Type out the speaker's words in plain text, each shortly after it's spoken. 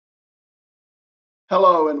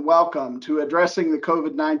Hello and welcome to Addressing the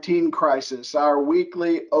COVID-19 Crisis, our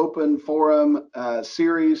weekly open forum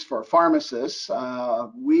series for pharmacists.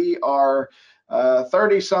 We are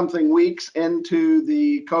 30-something weeks into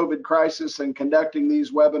the COVID crisis and conducting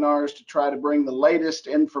these webinars to try to bring the latest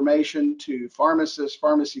information to pharmacists,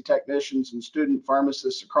 pharmacy technicians, and student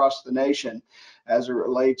pharmacists across the nation as it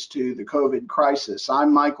relates to the COVID crisis.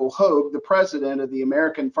 I'm Michael Hogue, the president of the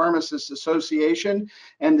American Pharmacists Association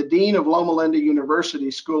and the dean of Loma Linda University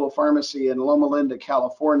School of Pharmacy in Loma Linda,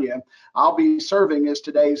 California. I'll be serving as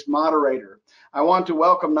today's moderator. I want to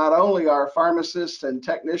welcome not only our pharmacists and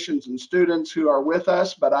technicians and students who are with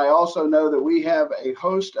us, but I also know that we have a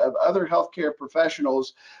host of other healthcare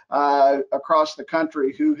professionals across the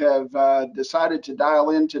country who have decided to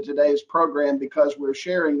dial into today's program because we're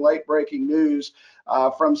sharing late-breaking news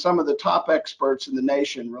from some of the top experts in the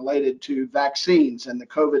nation related to vaccines and the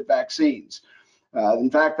COVID vaccines. In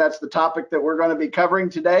fact, that's the topic that we're going to be covering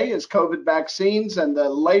today is COVID vaccines and the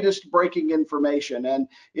latest breaking information. And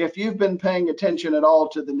if you've been paying attention at all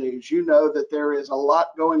to the news, you know that there is a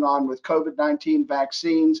lot going on with COVID-19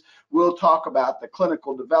 vaccines. We'll talk about the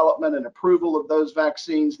clinical development and approval of those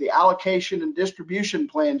vaccines, the allocation and distribution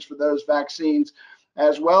plans for those vaccines,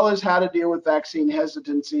 as well as how to deal with vaccine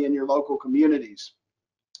hesitancy in your local communities.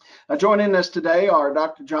 Joining us today are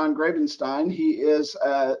Dr. John Grabenstein. He is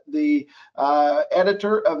the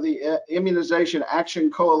editor of the Immunization Action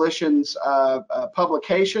Coalition's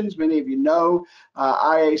publications. Many of you know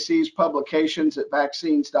IAC's publications at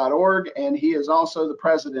vaccines.org, and he is also the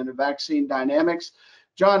president of Vaccine Dynamics.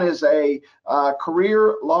 John is a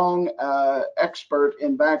career-long expert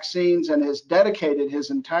in vaccines and has dedicated his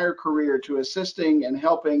entire career to assisting and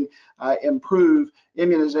helping improve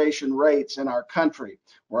immunization rates in our country.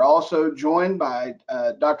 We're also joined by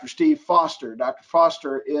Dr. Steve Foster. Dr.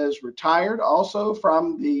 Foster is retired also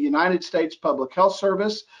from the United States Public Health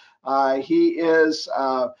Service. He is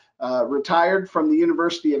retired from the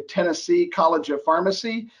University of Tennessee College of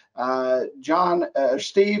Pharmacy.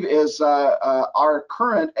 Steve is our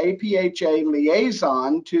current APhA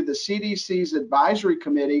liaison to the CDC's Advisory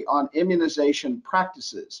Committee on Immunization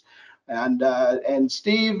Practices. And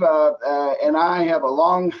Steve and I have a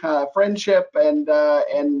long friendship, and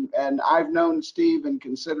I've known Steve and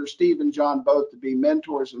consider Steve and John both to be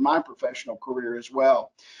mentors in my professional career as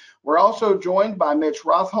well. We're also joined by Mitch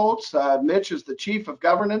Rotholtz. Mitch is the Chief of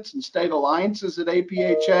Governance and State Alliances at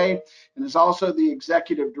APhA and is also the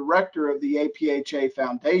Executive Director of the APhA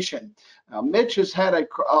Foundation. Mitch has had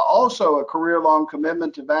also a career-long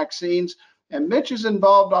commitment to vaccines, and Mitch is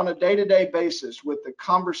involved on a day-to-day basis with the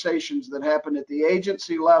conversations that happen at the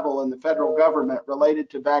agency level in the federal government related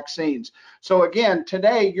to vaccines. So again,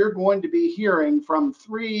 today you're going to be hearing from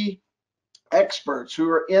three experts who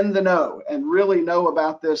are in the know and really know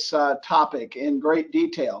about this topic in great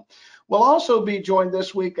detail. We'll also be joined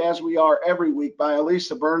this week, as we are every week, by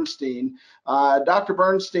Elisa Bernstein. Dr.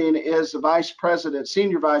 Bernstein is the Vice President,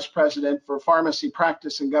 Senior Vice President for Pharmacy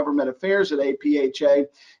Practice and Government Affairs at APhA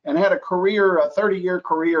and had a 30-year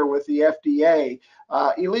career with the FDA.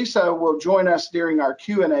 Elisa will join us during our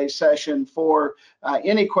Q&A session for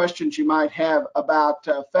any questions you might have about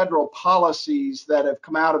federal policies that have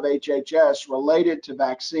come out of HHS related to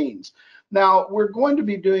vaccines. Now, we're going to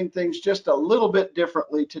be doing things just a little bit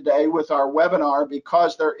differently today with our webinar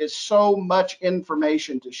because there is so much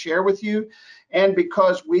information to share with you, and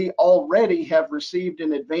because we already have received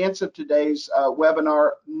in advance of today's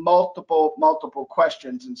webinar multiple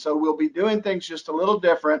questions. And so we'll be doing things just a little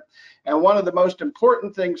different. And one of the most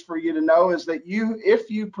important things for you to know is that if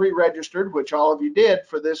you pre-registered, which all of you did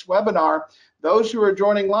for this webinar, those who are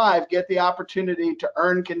joining live get the opportunity to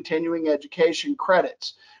earn continuing education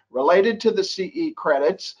credits. Related to the CE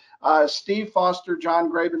credits, Steve Foster,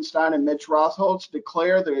 John Grabenstein, and Mitch Rotholtz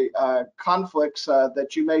declare the conflicts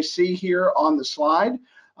that you may see here on the slide.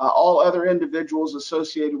 All other individuals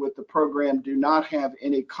associated with the program do not have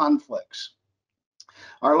any conflicts.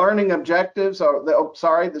 Our learning objectives are, the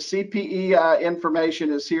CPE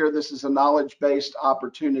information is here. This is a knowledge-based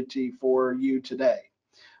opportunity for you today.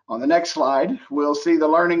 On the next slide, we'll see the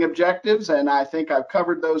learning objectives, and I think I've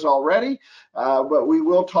covered those already, but we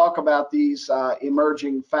will talk about these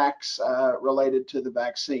emerging facts related to the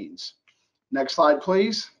vaccines. Next slide,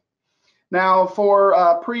 please. Now,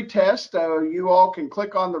 for pre-test, you all can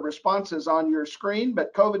click on the responses on your screen,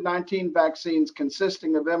 but COVID-19 vaccines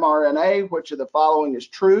consisting of mRNA, which of the following is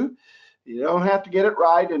true? You don't have to get it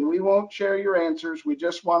right, and we won't share your answers. We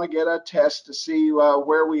just want to get a test to see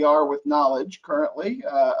where we are with knowledge currently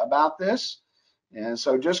about this. And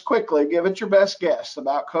so just quickly, give it your best guess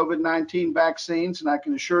about COVID-19 vaccines, and I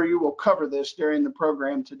can assure you we'll cover this during the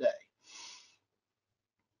program today.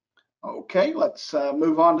 Okay, let's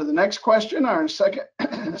move on to the next question. Our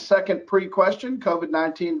second pre-question,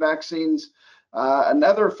 COVID-19 vaccines.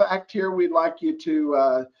 Another fact here we'd like you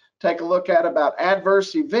to take a look at about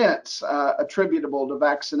adverse events attributable to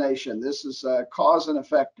vaccination. This is cause and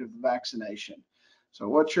effect of vaccination. So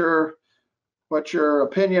what's your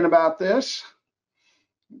opinion about this?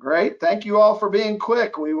 Great. Thank you all for being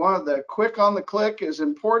quick. We want the quick on the click is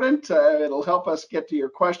important. It'll help us get to your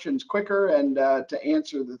questions quicker and to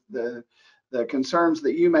answer the concerns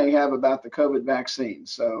that you may have about the COVID vaccine.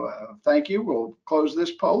 So thank you. We'll close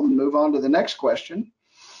this poll and move on to the next question.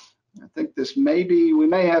 I think we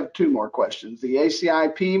may have two more questions. The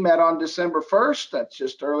ACIP met on December 1st, that's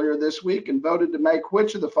just earlier this week, and voted to make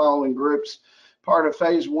which of the following groups part of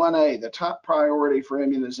phase 1A, the top priority for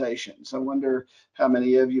immunizations. I wonder how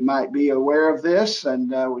many of you might be aware of this,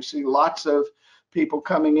 and we see lots of people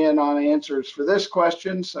coming in on answers for this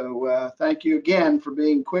question. So thank you again for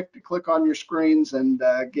being quick to click on your screens and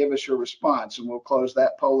give us your response, and we'll close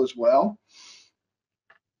that poll as well.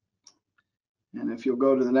 And if you'll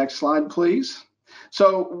go to the next slide, please.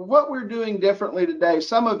 So what we're doing differently today,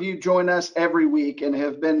 some of you join us every week and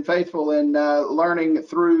have been faithful in learning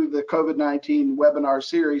through the COVID-19 webinar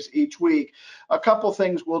series each week. A couple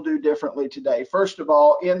things we'll do differently today. First of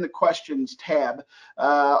all, in the questions tab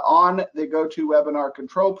on the GoToWebinar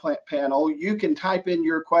control panel, you can type in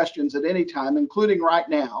your questions at any time, including right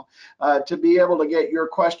now, to be able to get your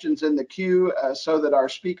questions in the queue so that our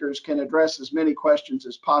speakers can address as many questions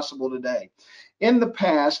as possible today. In the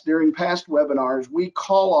past, during past webinars, we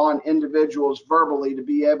call on individuals verbally to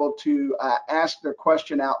be able to ask their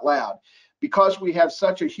question out loud. Because we have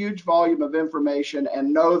such a huge volume of information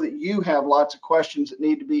and know that you have lots of questions that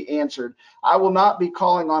need to be answered, I will not be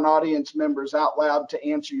calling on audience members out loud to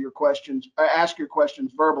answer your questions, ask your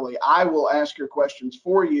questions verbally. I will ask your questions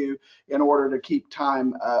for you in order to keep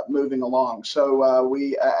time moving along. So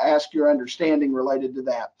we ask your understanding related to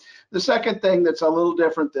that. The second thing that's a little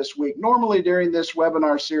different this week, normally during this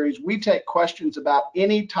webinar series, we take questions about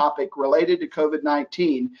any topic related to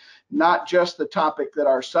COVID-19, not just the topic that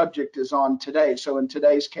our subject is on today. So in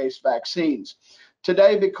today's case, vaccines.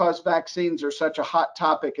 Today, because vaccines are such a hot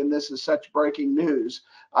topic and this is such breaking news,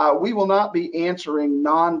 we will not be answering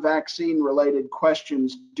non-vaccine related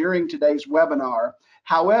questions during today's webinar.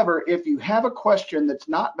 However, if you have a question that's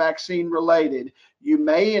not vaccine related, you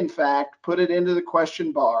may in fact put it into the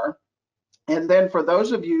question bar. And then for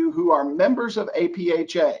those of you who are members of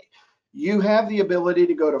APhA, you have the ability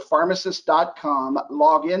to go to pharmacists.com,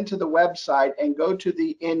 log into the website, and go to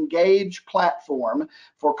the Engage platform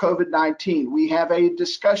for COVID-19. We have a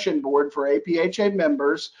discussion board for APhA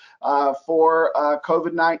members for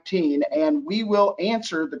COVID-19, and we will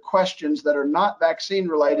answer the questions that are not vaccine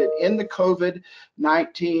related in the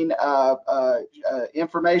COVID-19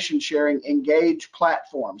 information sharing Engage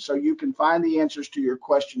platform. So you can find the answers to your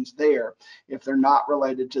questions there if they're not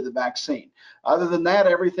related to the vaccine. Other than that,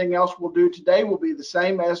 everything else we'll do today will be the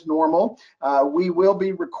same as normal. We will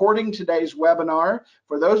be recording today's webinar.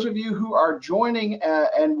 For those of you who are joining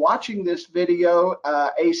and watching this video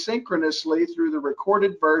asynchronously through the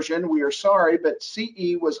recorded version, we are sorry, but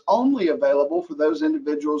CE was only available for those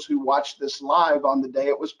individuals who watched this live on the day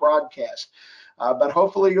it was broadcast. But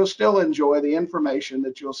hopefully you'll still enjoy the information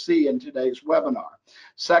that you'll see in today's webinar.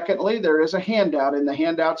 Secondly, there is a handout in the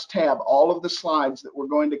handouts tab. All of the slides that we're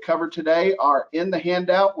going to cover today are in the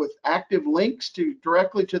handout with active links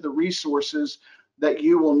directly to the resources that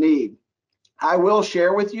you will need. I will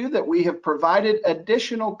share with you that we have provided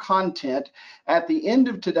additional content at the end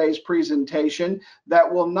of today's presentation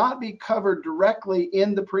that will not be covered directly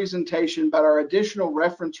in the presentation, but are additional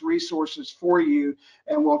reference resources for you,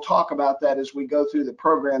 and we'll talk about that as we go through the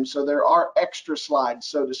program. So there are extra slides,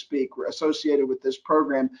 so to speak, associated with this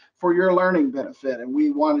program for your learning benefit, and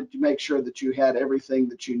we wanted to make sure that you had everything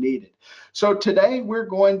that you needed. So today we're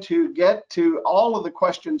going to get to all of the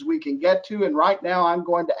questions we can get to, and right now I'm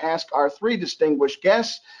going to ask our three distinguished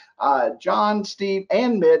guests, John, Steve,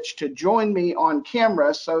 and Mitch, to join me on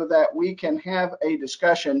camera so that we can have a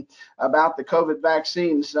discussion about the COVID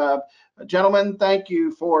vaccines. Gentlemen, thank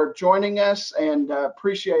you for joining us, and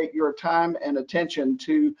appreciate your time and attention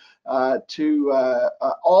to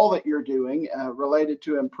all that you're doing related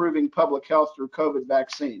to improving public health through COVID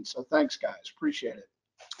vaccines. So thanks, guys. Appreciate it.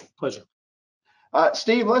 Pleasure.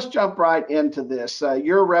 Steve, let's jump right into this.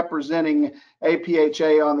 You're representing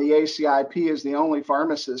APhA on the ACIP as the only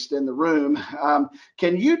pharmacist in the room.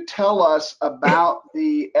 Can you tell us about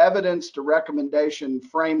the evidence to recommendation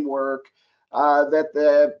framework that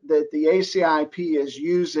the ACIP is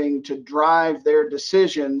using to drive their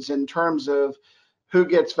decisions in terms of who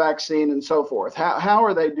gets vaccine and so forth? How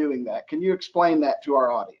are they doing that? Can you explain that to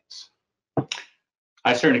our audience?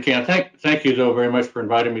 I certainly can. Thank you, though, very much for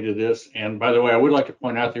inviting me to this. And by the way, I would like to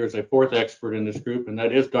point out there is a fourth expert in this group, and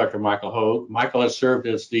that is Dr. Michael Hogue. Michael has served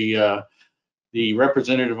as the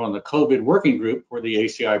representative on the COVID working group for the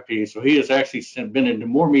ACIP. So he has actually been into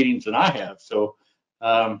more meetings than I have. So,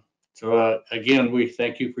 again, we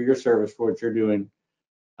thank you for your service for what you're doing,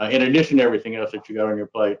 in addition to everything else that you got on your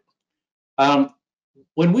plate.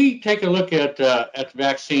 When we take a look at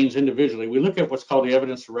vaccines individually, we look at what's called the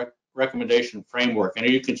evidence recommendation framework, and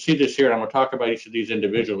you can see this here. And I'm going to talk about each of these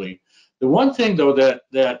individually. The one thing, though,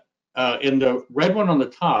 that in the red one on the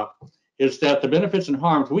top is that the benefits and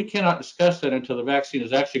harms, we cannot discuss that until the vaccine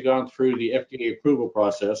has actually gone through the FDA approval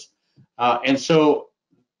process. And so,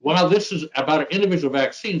 while this is about individual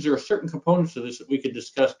vaccines, there are certain components of this that we could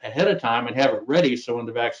discuss ahead of time and have it ready so when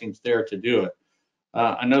the vaccine's there to do it.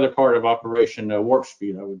 Another part of Operation Warp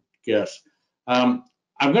Speed, I would guess.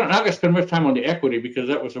 I'm not going to spend much time on the equity because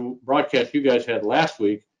that was a broadcast you guys had last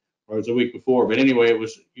week, or it was the week before. But anyway,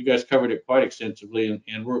 you guys covered it quite extensively,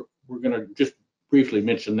 and we're going to just briefly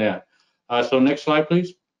mention that. So next slide,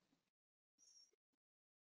 please.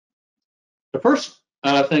 The first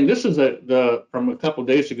thing, this is from a couple of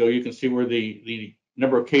days ago. You can see where the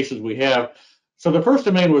number of cases we have. So the first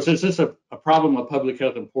domain was, is this a problem of public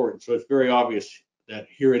health importance? So it's very obvious that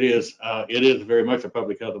here it is. It is very much a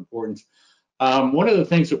public health importance. One of the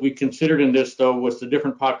things that we considered in this, though, was the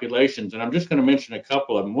different populations, and I'm just going to mention a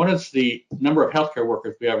couple of them. One is the number of healthcare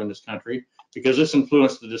workers we have in this country, because this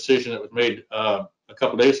influenced the decision that was made a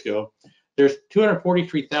couple of days ago. There's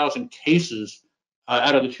 243,000 cases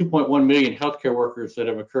out of the 2.1 million healthcare workers that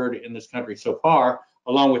have occurred in this country so far,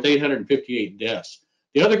 along with 858 deaths.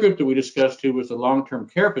 The other group that we discussed too was the long-term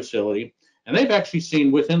care facility, and they've actually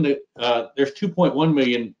seen within there's 2.1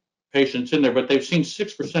 million patients in there, but they've seen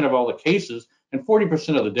 6% of all the cases and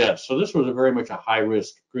 40% of the deaths. So this was very much a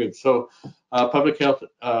high-risk group. So public health,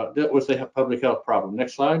 that was the public health problem.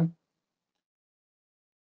 Next slide.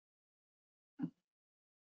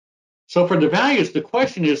 So for the values, the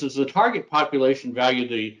question is the target population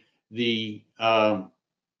value the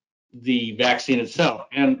vaccine itself?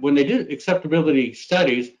 And when they did acceptability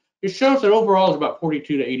studies, it shows that overall it's about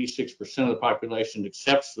 42 to 86% of the population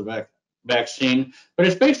accepts the vaccine, but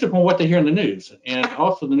it's based upon what they hear in the news and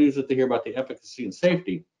also the news that they hear about the efficacy and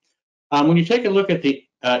safety. When you take a look at the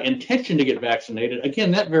intention to get vaccinated,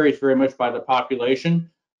 again, that varies very much by the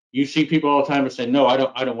population. You see people all the time that say, no, I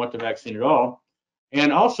don't want the vaccine at all.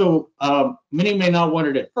 And also, many may not want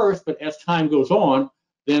it at first, but as time goes on,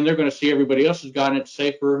 then they're going to see everybody else has gotten it,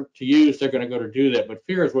 safer to use. They're going to go to do that. But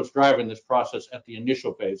fear is what's driving this process at the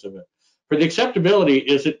initial phase of it. For the acceptability,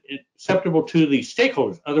 is it acceptable to the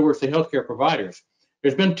stakeholders, in other words, the healthcare providers?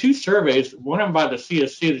 There's been two surveys, one of them by the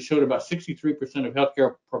CSC that showed about 63% of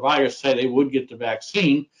healthcare providers say they would get the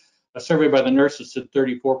vaccine. A survey by the nurses said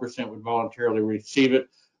 34% would voluntarily receive it.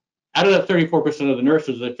 Out of that 34% of the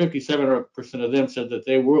nurses, that 57% of them said that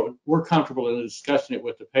they were comfortable in discussing it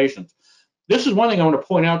with the patients. This is one thing I want to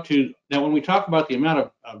point out to, that when we talk about the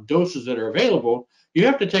amount of doses that are available, you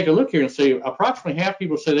have to take a look here and say approximately half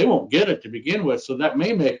people say they won't get it to begin with, so that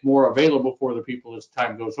may make more available for the people as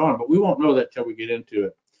time goes on, but we won't know that till we get into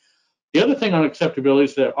it. The other thing on acceptability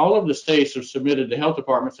is that all of the states have submitted, the health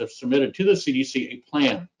departments have submitted to the CDC a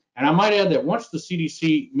plan. And I might add that once the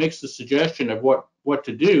CDC makes the suggestion of what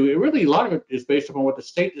to do, it really, a lot of it is based upon what the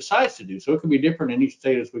state decides to do. So it can be different in each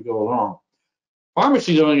state as we go along.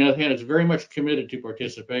 Pharmacies, on the other hand, is very much committed to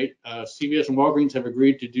participate. CVS and Walgreens have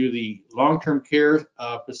agreed to do the long-term care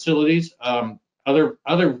facilities.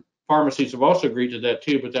 Other pharmacies have also agreed to that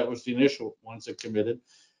too, but that was the initial ones that committed.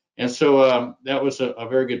 And so that was a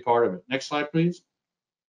very good part of it. Next slide, please.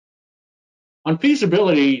 On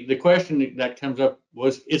feasibility, the question that comes up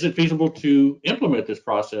was, is it feasible to implement this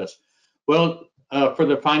process? Well, for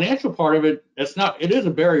the financial part of it, it is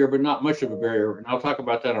a barrier, but not much of a barrier. And I'll talk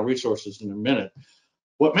about that on resources in a minute.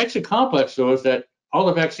 What makes it complex, though, is that all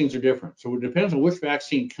the vaccines are different. So it depends on which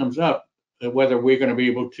vaccine comes up, whether we're going to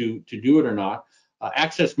be able to do it or not.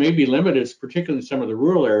 Access may be limited, particularly in some of the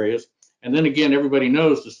rural areas. And then again, everybody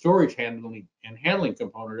knows the storage handling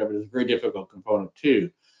component of it is a very difficult component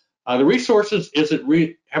too. The resources,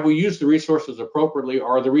 have we used the resources appropriately?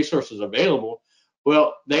 Or are the resources available?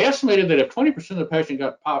 Well, they estimated that if 20% of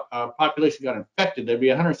the population got infected, there'd be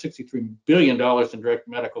 $163 billion in direct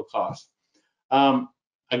medical costs.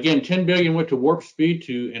 Again, $10 billion went to Warp Speed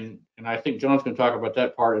and I think John's going to talk about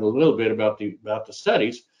that part in a little bit about the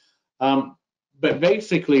studies. But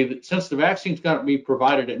basically, since the vaccine's got to be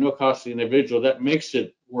provided at no cost to the individual, that makes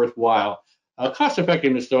it worthwhile. Cost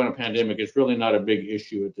effectiveness, though, in a pandemic is really not a big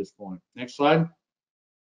issue at this point. Next slide.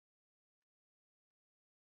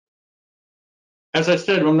 As I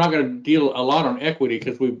said, I'm not going to deal a lot on equity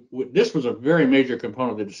because this was a very major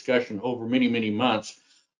component of the discussion over many, many months.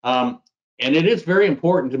 And it is very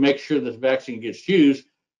important to make sure that the vaccine gets used.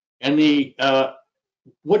 And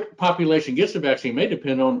what population gets the vaccine may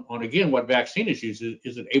depend on again, what vaccine is used.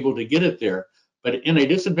 Is it able to get it there? But in a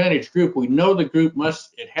disadvantaged group, we know the group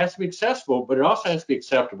it has to be accessible, but it also has to be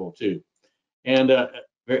acceptable too. And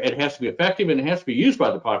it has to be effective and it has to be used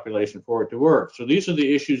by the population for it to work. So these are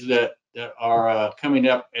the issues that are coming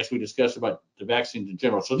up as we discuss about the vaccines in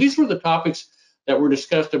general. So these were the topics that were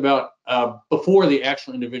discussed about before the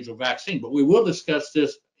actual individual vaccine, but we will discuss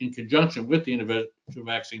this in conjunction with the individual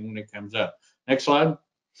vaccine when it comes up. Next slide.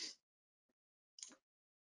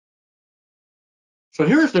 So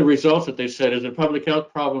here's the results that they said. Is it a public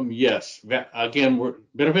health problem? Yes. Again,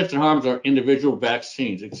 benefits and harms are individual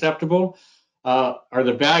vaccines. Acceptable are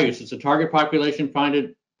the values. Does the target population find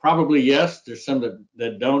it? Probably yes. There's some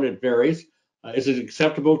that don't. It varies. Is it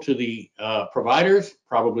acceptable to the providers?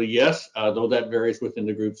 Probably yes, though that varies within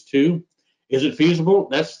the groups too. Is it feasible?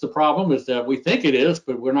 That's the problem, is that we think it is,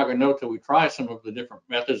 but we're not going to know until we try some of the different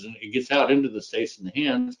methods and it gets out into the states and the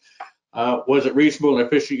hands. Was it reasonable and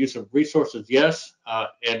efficient use of resources? Yes.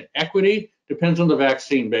 And equity depends on the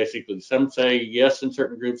vaccine, basically. Some say yes in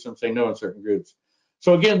certain groups, some say no in certain groups.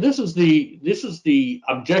 So again, this is the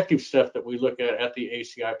objective stuff that we look at the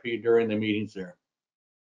ACIP during the meetings there.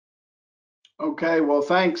 Okay, well,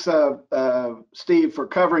 thanks, Steve, for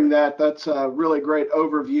covering that. That's a really great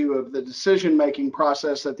overview of the decision-making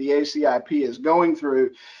process that the ACIP is going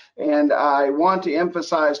through. And I want to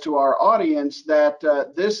emphasize to our audience that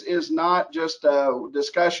this is not just a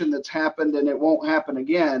discussion that's happened and it won't happen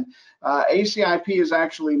again. ACIP is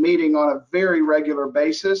actually meeting on a very regular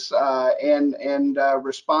basis and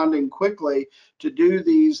responding quickly to do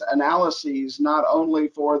these analyses, not only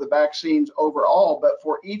for the vaccines overall, but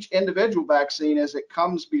for each individual vaccine as it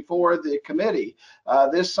comes before the committee.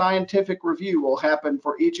 This scientific review will happen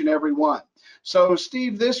for each and every one. So,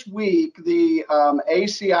 Steve, this week, the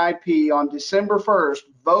ACIP on December 1st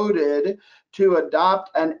voted to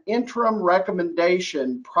adopt an interim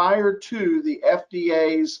recommendation prior to the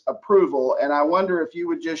FDA's approval. And I wonder if you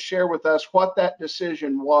would just share with us what that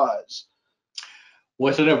decision was.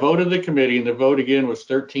 Was it a vote of the committee? And the vote again was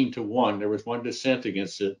 13-1. There was one dissent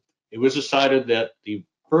against it. It was decided that the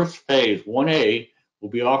first phase, 1A, will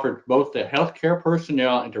be offered to both the healthcare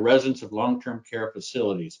personnel and to residents of long-term care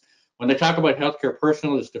facilities. When they talk about healthcare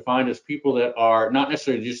personnel, it's defined as people that are not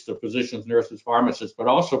necessarily just the physicians, nurses, pharmacists, but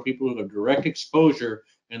also people who have direct exposure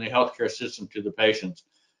in the healthcare system to the patients.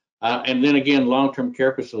 And then again, long-term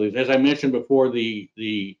care facilities. As I mentioned before,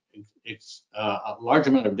 it's a large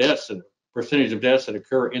amount of deaths, percentage of deaths that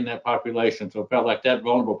occur in that population. So it felt like that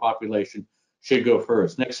vulnerable population should go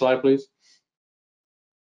first. Next slide, please.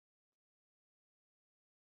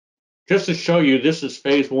 Just to show you, this is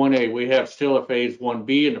phase 1A. We have still a phase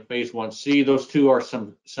 1B and a phase 1C. Those two are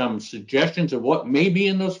some suggestions of what may be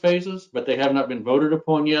in those phases, but they have not been voted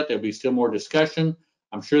upon yet. There'll be still more discussion.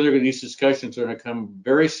 I'm sure these discussions are going to come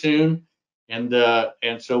very soon, and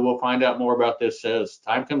so we'll find out more about this as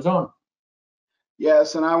time comes on.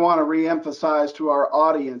 Yes, and I want to reemphasize to our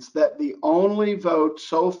audience that the only vote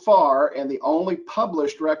so far and the only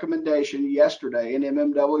published recommendation yesterday in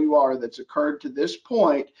MMWR that's occurred to this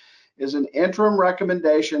point is an interim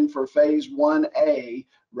recommendation for phase 1A,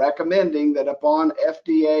 recommending that upon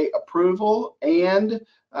FDA approval and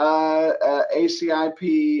ACIP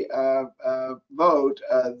vote,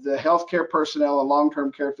 the healthcare personnel and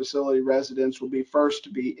long-term care facility residents will be first to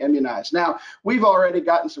be immunized. Now, we've already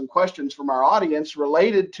gotten some questions from our audience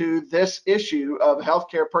related to this issue of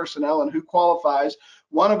healthcare personnel and who qualifies.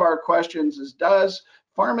 One of our questions is, does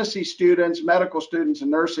pharmacy students, medical students,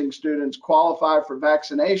 and nursing students qualify for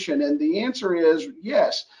vaccination? And the answer is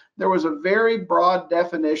yes. There was a very broad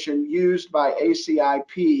definition used by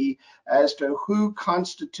ACIP as to who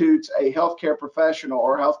constitutes a healthcare professional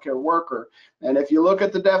or healthcare worker. And if you look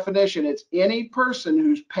at the definition, it's any person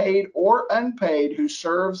who's paid or unpaid who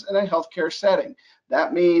serves in a healthcare setting.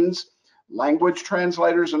 That means language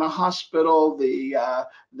translators in a hospital, the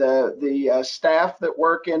staff that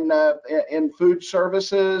work in food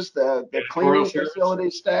services, the cleaning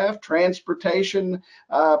facility staff, transportation,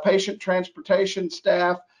 patient transportation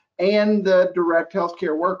staff, and the direct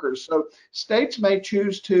healthcare workers. So states may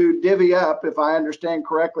choose to divvy up, if I understand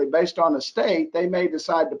correctly, based on a state. They may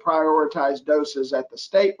decide to prioritize doses at the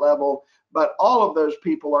state level but all of those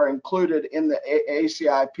people are included in the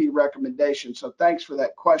ACIP recommendation. So thanks for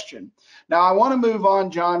that question. Now I want to move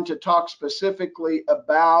on, John, to talk specifically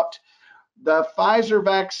about the Pfizer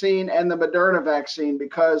vaccine and the Moderna vaccine,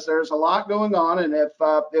 because there's a lot going on. And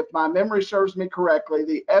if my memory serves me correctly,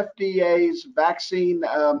 the FDA's vaccine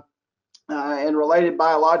and related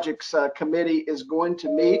biologics committee is going to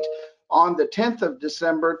meet on the 10th of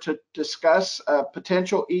December to discuss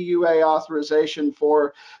potential EUA authorization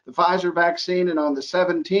for the Pfizer vaccine, and on the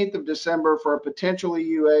 17th of December for a potential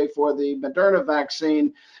EUA for the Moderna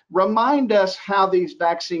vaccine. Remind us how these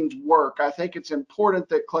vaccines work. I think it's important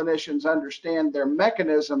that clinicians understand their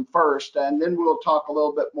mechanism first, and then we'll talk a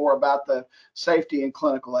little bit more about the safety and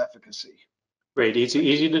clinical efficacy. Great,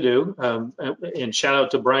 easy to do. And shout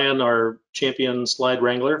out to Brian, our champion slide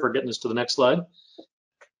wrangler, for getting us to the next slide.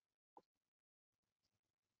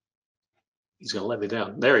 He's going to let me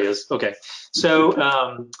down. There he is. Okay. So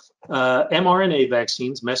mRNA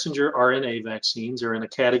vaccines, messenger RNA vaccines, are in a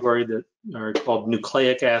category that are called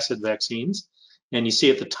nucleic acid vaccines. And you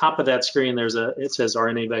see at the top of that screen, it says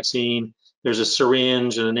RNA vaccine. There's a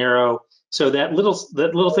syringe and an arrow. So that little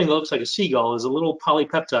thing that looks like a seagull is a little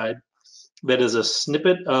polypeptide that is a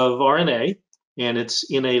snippet of RNA, and it's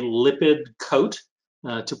in a lipid coat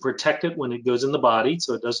to protect it when it goes in the body,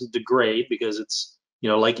 so it doesn't degrade, because it's,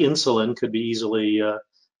 like insulin, could be easily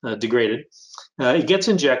degraded. It gets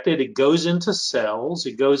injected, it goes into cells,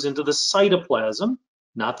 it goes into the cytoplasm,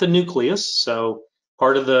 not the nucleus. So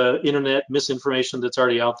part of the internet misinformation that's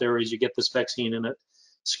already out there is you get this vaccine and it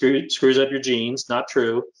screws up your genes. Not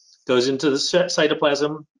true. Goes into the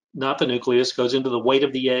cytoplasm, not the nucleus. Goes into the white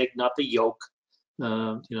of the egg, not the yolk.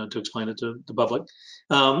 To explain it to the public.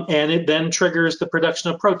 And it then triggers the production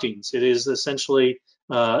of proteins. It is essentially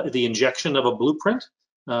the injection of a blueprint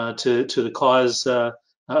to cause a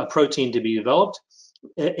protein to be developed.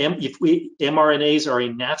 mRNAs are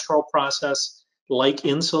a natural process, like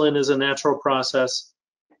insulin is a natural process.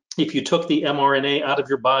 If you took the mRNA out of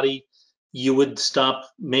your body, you would stop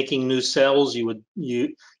making new cells.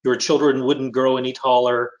 Your children wouldn't grow any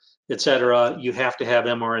taller, etc. You have to have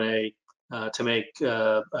mRNA to make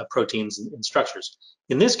proteins and structures.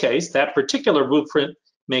 In this case, that particular blueprint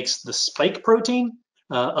makes the spike protein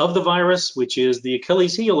of the virus, which is the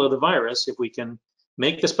Achilles heel of the virus. If we can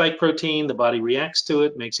make the spike protein, the body reacts to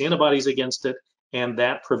it, makes antibodies against it, and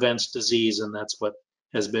that prevents disease. And that's what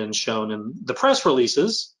has been shown in the press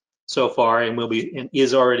releases so far, and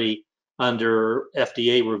is already under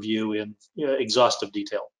FDA review in exhaustive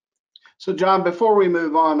detail. So John, before we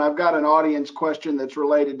move on, I've got an audience question that's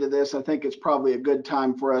related to this. I think it's probably a good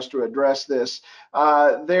time for us to address this.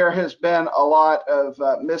 There has been a lot of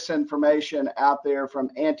misinformation out there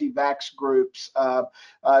from anti-vax groups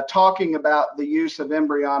talking about the use of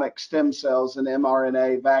embryonic stem cells in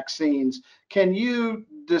mRNA vaccines. Can you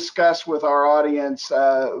discuss with our audience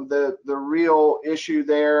the real issue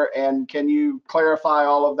there, and can you clarify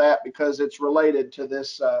all of that, because it's related to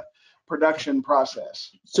this production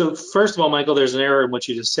process? So first of all, Michael, there's an error in what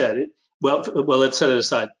you just said. Well, let's set it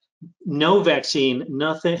aside. No vaccine,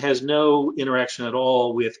 has no interaction at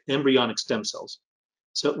all with embryonic stem cells.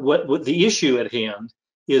 So what the issue at hand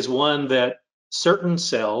is one that certain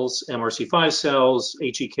cells, MRC5 cells,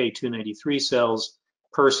 HEK293 cells,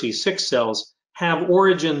 PERC6 cells, have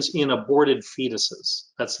origins in aborted fetuses.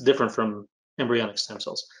 That's different from embryonic stem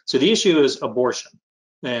cells. So the issue is abortion,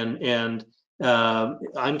 and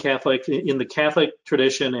I'm Catholic. In the Catholic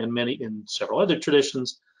tradition and in several other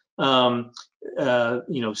traditions, stopping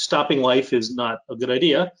life is not a good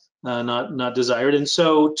idea, not desired. And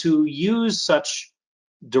so to use such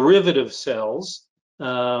derivative cells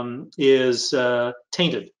is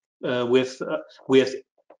tainted with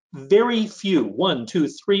very few, 1, 2,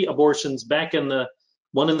 3 abortions back in the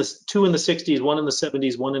 2 in the 60s, 1 in the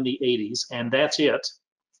 70s, 1 in the 80s, and that's it.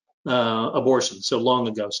 Abortion, so long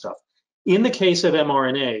ago stuff. In the case of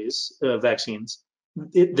mRNAs, vaccines,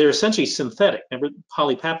 they're essentially synthetic, remember,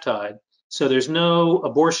 polypeptide, so there's no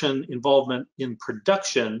abortion involvement in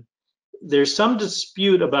production. There's some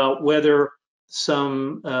dispute about whether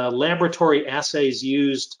some laboratory assays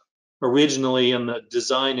used originally in the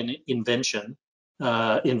design and invention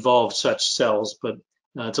involved such cells, but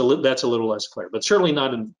that's a little less clear, but certainly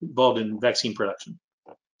not involved in vaccine production.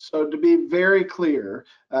 So to be very clear,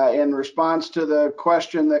 in response to the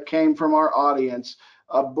question that came from our audience,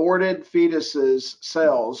 aborted fetuses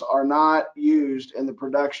cells are not used in the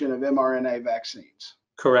production of mRNA vaccines.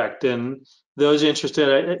 Correct. And those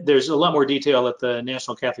interested, there's a lot more detail at the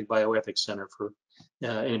National Catholic Bioethics Center for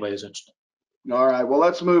anybody who's interested. All right, well,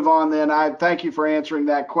 let's move on then. I thank you for answering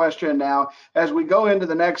that question. Now, as we go into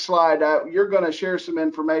the next slide, you're going to share some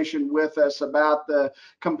information with us about the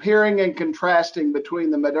comparing and contrasting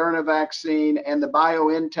between the Moderna vaccine and the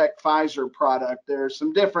BioNTech Pfizer product. There are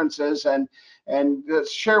some differences, and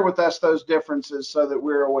share with us those differences so that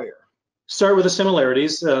we're aware. Start with the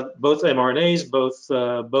similarities. Both mRNAs,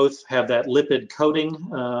 both have that lipid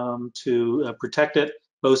coating to protect it.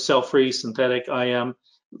 Both cell-free, synthetic IM.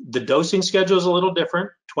 The dosing schedule is a little different.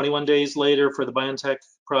 21 days later for the BioNTech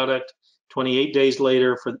product, 28 days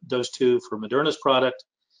later for dose 2 for Moderna's product.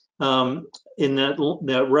 In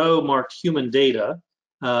that row marked human data,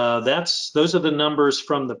 those are the numbers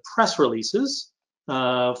from the press releases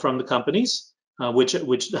from the companies,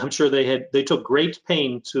 which I'm sure they took great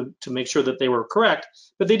pain to make sure that they were correct,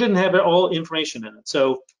 but they didn't have all information in it.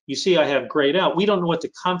 So you see I have grayed out. We don't know what the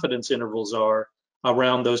confidence intervals are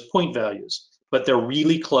around those point values, but they're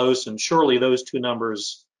really close, and surely those two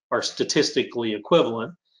numbers are statistically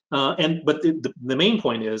equivalent. But the main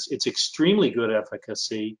point is it's extremely good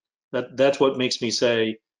efficacy. That's what makes me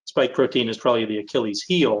say spike protein is probably the Achilles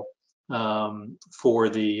heel for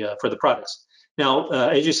the products. Now,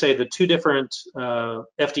 as you say, the two different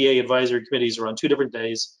FDA advisory committees are on 2 different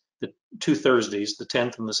days, the 2 Thursdays, the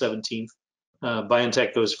 10th and the 17th.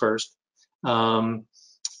 BioNTech goes first.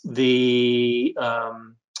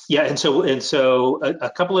 Yeah, and so a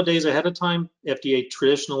couple of days ahead of time, FDA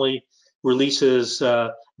traditionally releases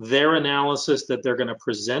their analysis that they're going to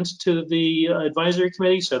present to the advisory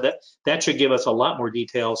committee. So that should give us a lot more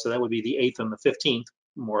detail. So that would be the 8th and the 15th,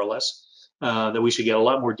 more or less, that we should get a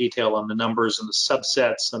lot more detail on the numbers and the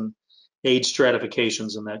subsets and age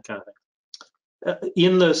stratifications and that kind of thing.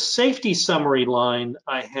 In the safety summary line,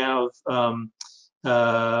 I have,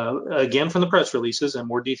 again, from the press releases, and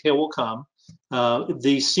more detail will come.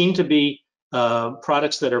 These seem to be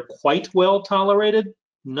products that are quite well tolerated,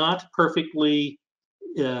 not perfectly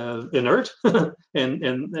inert,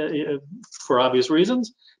 and for obvious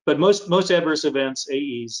reasons. But most adverse events,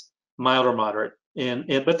 AEs, mild or moderate.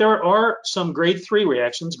 But there are some grade 3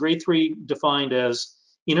 reactions. Grade 3 defined as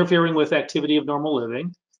interfering with activity of normal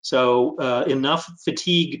living. So enough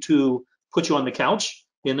fatigue to put you on the couch,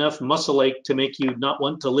 enough muscle ache to make you not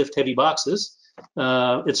want to lift heavy boxes,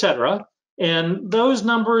 etc. And those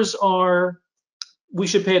numbers we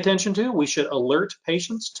should pay attention to. We should alert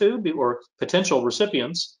patients to, or potential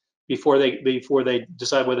recipients, before they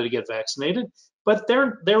decide whether to get vaccinated. But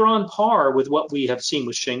they're on par with what we have seen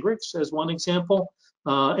with Shingrix as one example,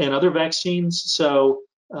 and other vaccines. So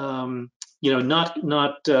not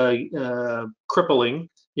crippling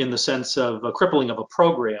in the sense of a crippling of a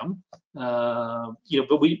program. But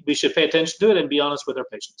we should pay attention to it and be honest with our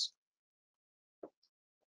patients.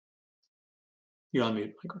 You're on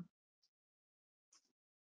mute, Michael.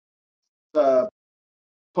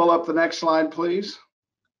 Pull up the next slide, please.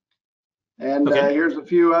 And okay. Here's a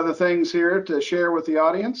few other things here to share with the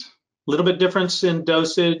audience. A little bit difference in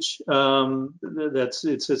dosage. They're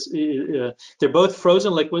both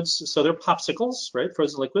frozen liquids, so they're popsicles, right?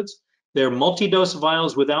 Frozen liquids. They're multi-dose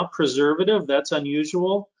vials without preservative. That's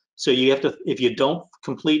unusual. So you have to, if you don't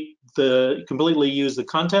completely use the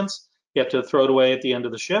contents, you have to throw it away at the end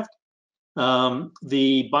of the shift.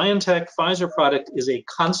 The BioNTech Pfizer product is a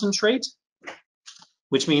concentrate,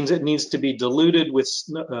 which means it needs to be diluted with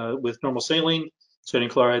normal saline, sodium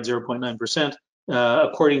chloride 0.9%.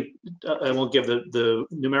 I won't give the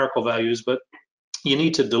numerical values, but you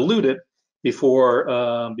need to dilute it before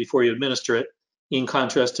you administer it. In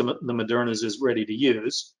contrast to the Moderna's is ready to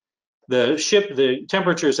use. The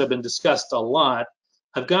temperatures have been discussed a lot.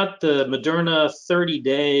 I've got the Moderna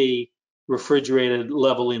 30-day refrigerated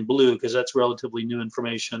level in blue because that's relatively new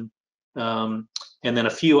information, and then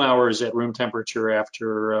a few hours at room temperature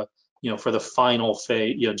after, for the final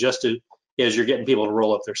phase, just as you're getting people to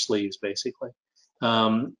roll up their sleeves, basically.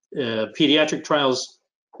 Pediatric trials,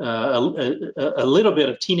 a little bit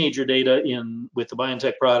of teenager data with the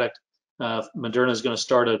BioNTech product. Moderna is going to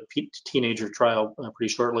start a teenager trial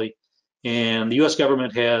pretty shortly, and the U.S.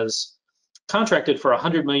 government has contracted for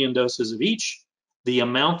 100 million doses of each. The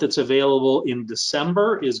amount that's available in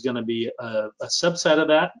December is going to be a subset of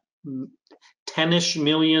that, 10-ish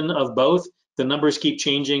million of both. The numbers keep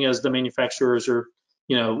changing as the manufacturers are,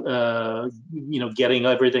 getting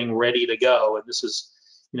everything ready to go. And this is,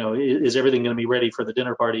 is everything going to be ready for the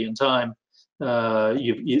dinner party in time?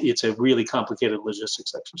 it's a really complicated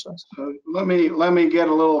logistics exercise. Let me get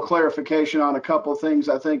a little clarification on a couple of things.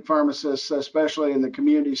 I think pharmacists, especially in the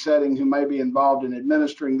community setting, who may be involved in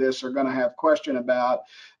administering this, are going to have question about.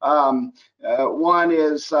 One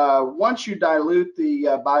is once you dilute the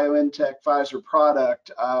BioNTech Pfizer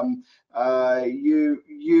product,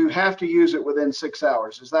 you have to use it within 6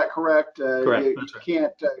 hours. Is that correct? Correct. You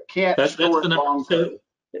can't store it long term.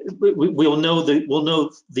 We'll know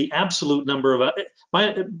the absolute number of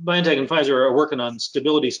BioNTech and Pfizer are working on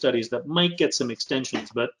stability studies that might get some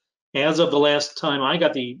extensions, but as of the last time I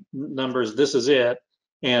got the numbers, this is it.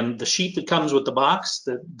 And the sheet that comes with the box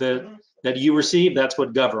that you receive, that's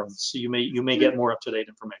what governs. So you may get more up-to-date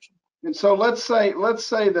information. And so let's say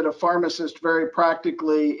that a pharmacist very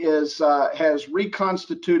practically has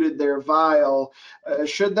reconstituted their vial.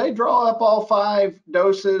 Should they draw up all 5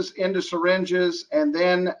 doses into syringes and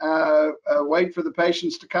then wait for the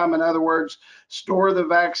patients to come? In other words, store the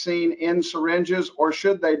vaccine in syringes, or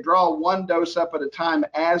should they draw 1 dose up at a time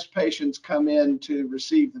as patients come in to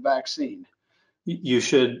receive the vaccine? You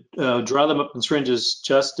should draw them up in syringes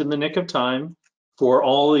just in the nick of time, for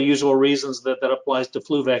all the usual reasons that applies to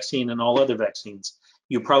flu vaccine and all other vaccines.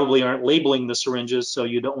 You probably aren't labeling the syringes, so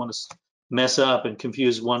you don't want to mess up and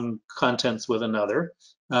confuse one contents with another.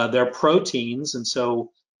 They're proteins, and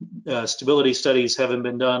so stability studies haven't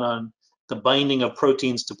been done on the binding of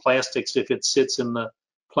proteins to plastics if it sits in the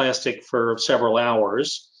plastic for several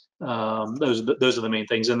hours. Those are the main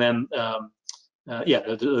things. And then,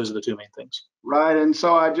 those are the 2 main things. Right, and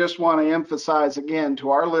so I just want to emphasize again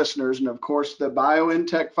to our listeners, and of course the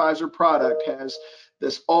BioNTech Pfizer product has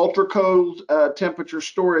this ultra cold temperature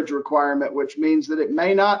storage requirement, which means that it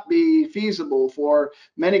may not be feasible for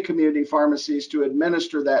many community pharmacies to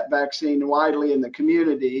administer that vaccine widely in the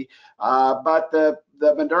community. But the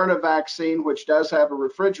Moderna vaccine, which does have a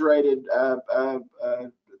refrigerated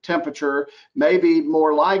temperature, may be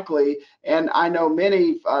more likely. And I know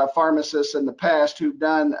many pharmacists in the past who've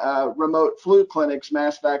done remote flu clinics,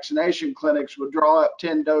 mass vaccination clinics, would draw up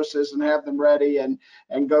 10 doses and have them ready and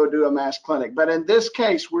go do a mass clinic. But in this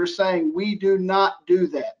case, we're saying we do not do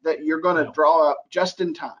that, that you're going to draw up just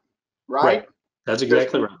in time, right? That's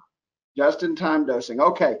exactly right. Just in time dosing.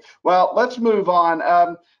 Okay, well, let's move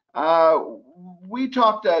on.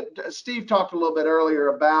 Steve talked a little bit earlier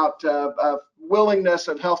about willingness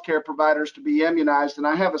of healthcare providers to be immunized, and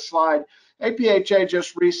I have a slide. APhA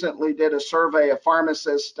just recently did a survey of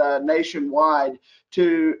pharmacists nationwide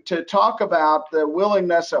to talk about the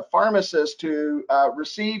willingness of pharmacists to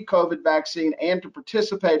receive COVID vaccine and to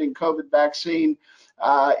participate in COVID vaccine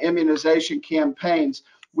immunization campaigns.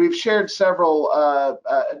 We've shared several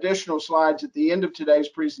additional slides at the end of today's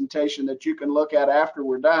presentation that you can look at after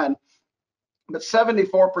we're done. But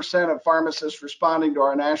 74% of pharmacists responding to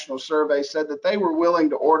our national survey said that they were willing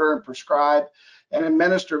to order and prescribe and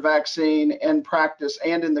administer vaccine in practice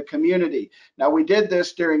and in the community. Now, we did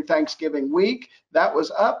this during Thanksgiving week. That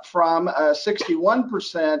was up from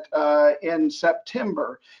 61% in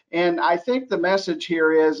September. And I think the message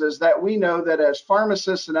here is that we know that as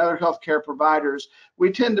pharmacists and other healthcare providers,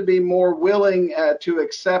 we tend to be more willing to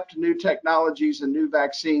accept new technologies and new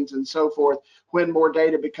vaccines and so forth when more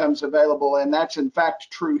data becomes available. And that's in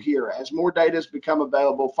fact true here. As more data has become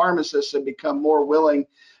available, pharmacists have become more willing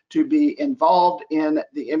to be involved in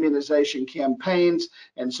the immunization campaigns.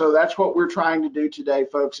 And so that's what we're trying to do today,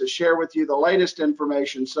 folks, is share with you the latest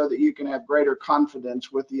information so that you can have greater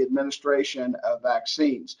confidence with the administration of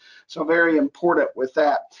vaccines. So very important with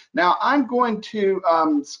that. Now, I'm going to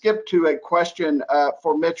skip to a question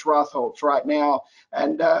for Mitch Rotholtz right now.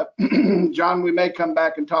 And John, we may come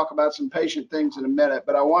back and talk about some patient things in a minute,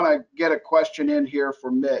 but I want to get a question in here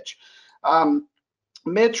for Mitch.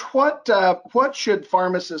 Mitch, what should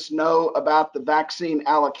pharmacists know about the vaccine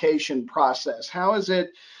allocation process? How is it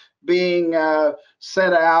being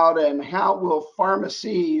set out, and how will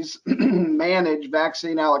pharmacies manage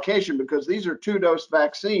vaccine allocation? Because these are 2-dose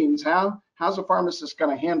vaccines. How's a pharmacist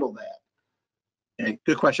going to handle that? Okay,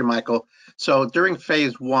 good question, Michael. So during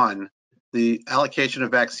phase 1, the allocation of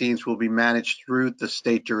vaccines will be managed through the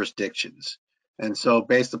state jurisdictions. And so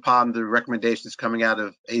based upon the recommendations coming out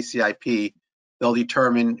of ACIP, they'll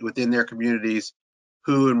determine within their communities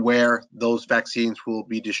who and where those vaccines will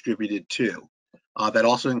be distributed to. That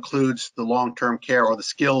also includes the long-term care, or the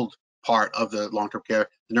skilled part of the long-term care,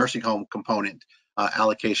 the nursing home component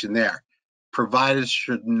allocation there. Providers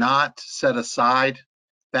should not set aside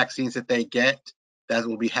vaccines that they get. That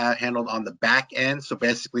will be handled on the back end. So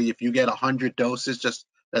basically, if you get 100 doses, just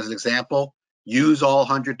as an example, use all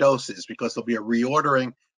 100 doses, because there'll be a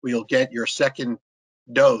reordering where you'll get your second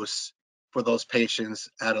dose for those patients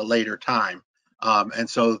at a later time. And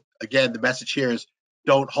so again, the message here is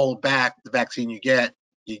don't hold back the vaccine you get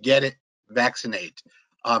it, vaccinate.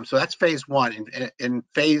 So that's phase one. In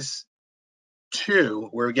phase two,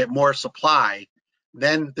 where we get more supply,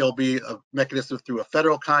 then there'll be a mechanism through a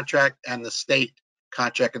federal contract and the state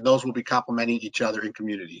contract, and those will be complementing each other in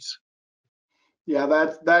communities. Yeah,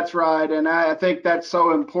 that's right, and I think that's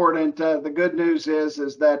so important. The good news is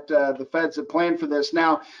that the feds have planned for this.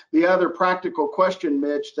 Now, the other practical question,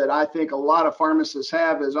 Mitch, that I think a lot of pharmacists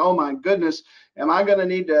have is, oh my goodness, am I going to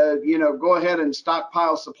need to, go ahead and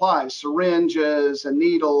stockpile supplies, syringes and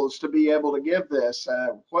needles to be able to give this?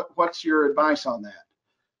 What's your advice on that?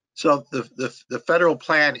 So the federal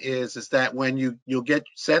plan is that when you'll get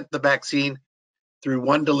sent the vaccine through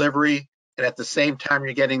one delivery, and at the same time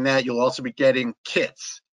you're getting that, you'll also be getting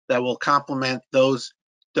kits that will complement those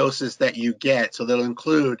doses that you get. So they'll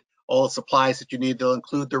include all the supplies that you need. They'll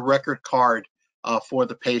include the record card for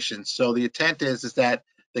the patient. So the intent is that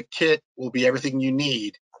the kit will be everything you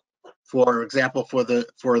need. For example, for the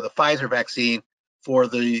Pfizer vaccine, for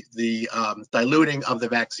the diluting of the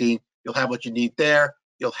vaccine, you'll have what you need there.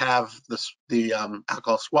 You'll have the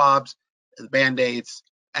alcohol swabs, the Band-Aids,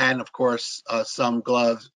 and of course some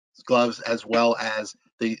gloves as well as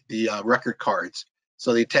the record cards.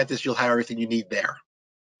 So the intent is you'll have everything you need there.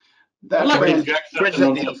 I'd like to inject something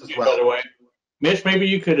on needles that, as well. by the way. Mitch, maybe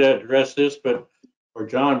you could address this, or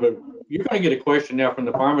John, but you're going to get a question now from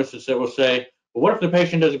the pharmacist that will say, well, what if the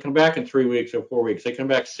patient doesn't come back in 3 weeks or 4 weeks? They come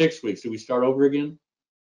back 6 weeks. Do we start over again?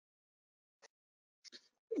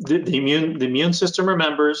 The immune system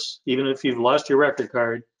remembers, even if you've lost your record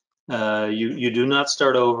card. You do not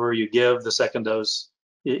start over. You give the second dose,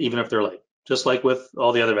 even if they're late, just like with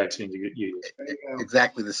all the other vaccines you use.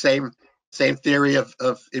 Exactly. The same theory of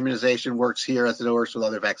immunization works here as it works with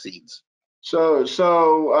other vaccines. So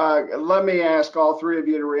let me ask all three of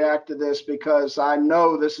you to react to this, because I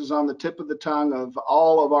know this is on the tip of the tongue of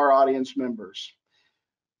all of our audience members.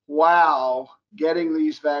 Wow, getting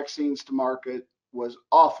these vaccines to market was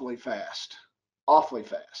awfully fast, awfully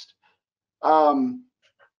fast.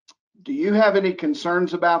 Do you have any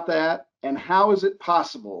concerns about that? And how is it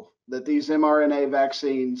possible that these mRNA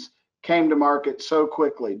vaccines came to market so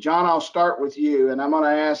quickly? John, I'll start with you, and I'm going to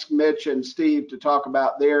ask Mitch and Steve to talk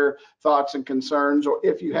about their thoughts and concerns, or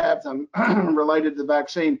if you have them, related to the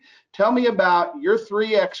vaccine. Tell me about your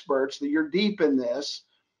three experts, that you're deep in this.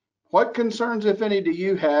 What concerns, if any, do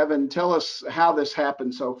you have? And tell us how this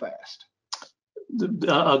happened so fast.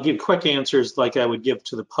 I'll give quick answers like I would give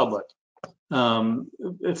to the public.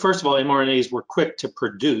 First of all, mRNAs were quick to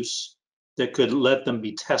produce that could let them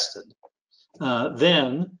be tested.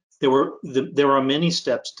 Then there are many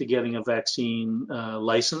steps to getting a vaccine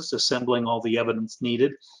licensed, assembling all the evidence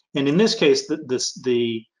needed. And in this case,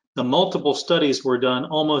 the multiple studies were done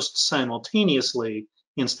almost simultaneously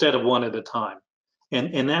instead of one at a time.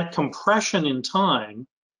 And that compression in time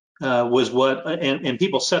was what, and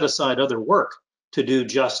people set aside other work to do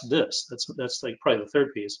just this. That's like probably the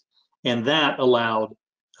third piece. And that allowed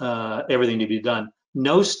everything to be done.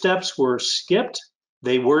 No steps were skipped.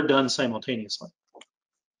 They were done simultaneously.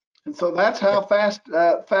 And so that's how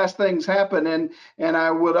fast things happen. And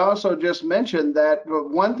I would also just mention that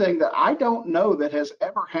one thing that I don't know that has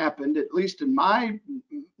ever happened, at least in my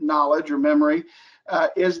knowledge or memory,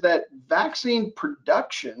 is that vaccine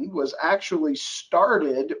production was actually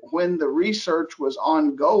started when the research was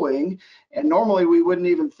ongoing. And normally we wouldn't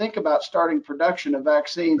even think about starting production of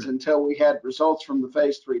vaccines until we had results from the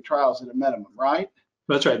phase 3 trials at a minimum, right?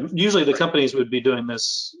 That's right. Usually the companies would be doing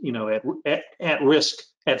this, at risk,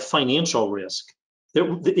 at financial risk.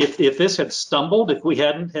 If this had stumbled, if we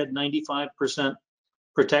hadn't had 95%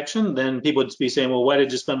 protection, then people would be saying, well, why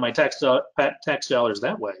did you spend my tax dollars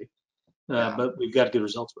that way? But we've got good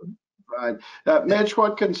results with it. Right. Mitch,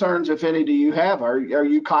 what concerns, if any, do you have? Are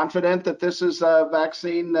you confident that this is a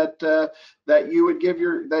vaccine that you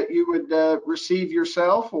would receive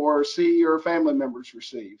yourself or see your family members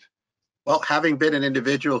receive? Well, having been an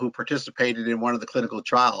individual who participated in one of the clinical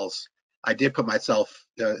trials, I did put myself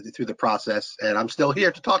through the process, and I'm still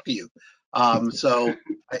here to talk to you. So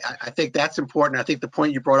I think that's important. I think the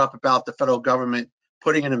point you brought up about the federal government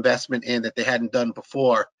putting an investment in that they hadn't done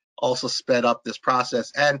before also sped up this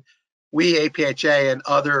process. And we, APhA, and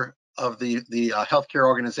other of the healthcare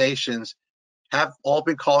organizations have all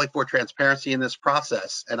been calling for transparency in this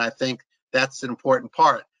process, and I think that's an important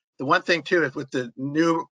part. The one thing, too, is with the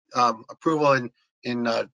new approval in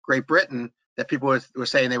Great Britain, that people were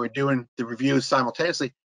saying they were doing the reviews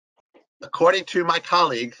simultaneously. According to my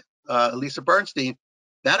colleague, Lisa Bernstein,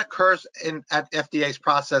 that occurs at FDA's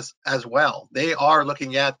process as well. They are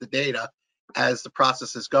looking at the data, as the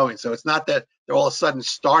process is going. So it's not that they're all of a sudden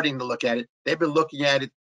starting to look at it. They've been looking at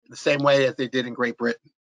it the same way as they did in Great Britain.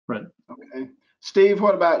 Right. Okay. Steve,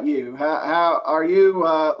 what about you? How are you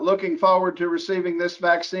looking forward to receiving this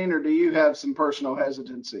vaccine, or do you have some personal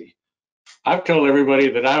hesitancy? I've told everybody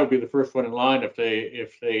that I would be the first one in line if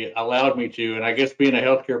they allowed me to, and I guess being a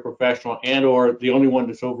healthcare professional and or the only one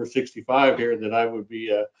that's over 65 here, that I would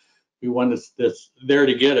be one that's there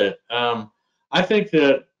to get it. I think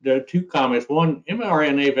that there are two comments. One,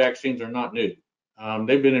 mRNA vaccines are not new.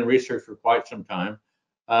 They've been in research for quite some time.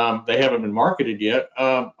 They haven't been marketed yet,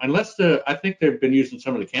 I think they've been used in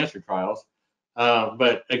some of the cancer trials.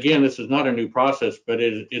 But again, this is not a new process, but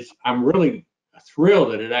I'm really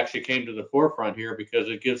thrilled that it actually came to the forefront here, because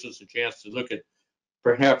it gives us a chance to look at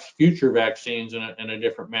perhaps future vaccines in a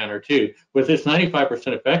different manner too. With this 95%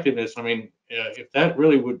 effectiveness, I mean, if that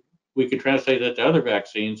really we could translate that to other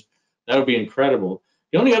vaccines, that would be incredible.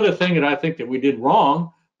 The only other thing that I think that we did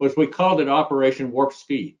wrong was we called it Operation Warp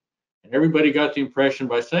Speed. And everybody got the impression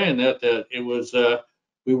by saying that it was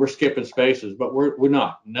we were skipping spaces, but we're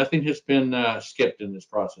not. Nothing has been skipped in this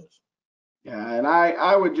process. Yeah, and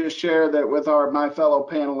I would just share that with my fellow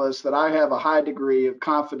panelists that I have a high degree of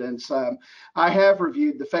confidence. I have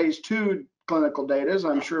reviewed the phase 2 clinical data, as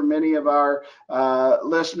I'm sure many of our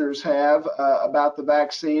listeners have, about the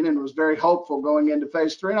vaccine, and was very hopeful going into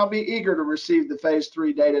phase 3. And I'll be eager to receive the phase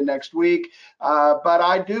 3 data next week. But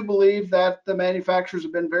I do believe that the manufacturers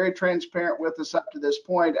have been very transparent with us up to this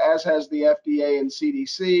point, as has the FDA and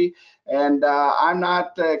CDC. And I'm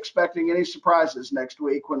not expecting any surprises next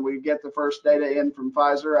week when we get the first data in from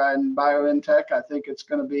Pfizer and BioNTech. I think it's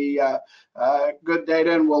going to be good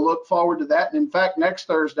data, and we'll look forward to that. And in fact, next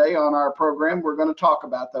Thursday on our program, we're going to talk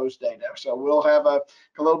about those data. So we'll have a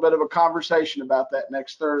little bit of a conversation about that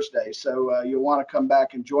next Thursday. So you'll want to come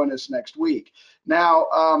back and join us next week.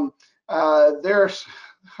 Now, there's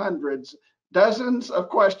dozens of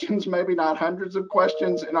questions, maybe not hundreds of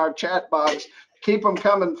questions in our chat box. Keep them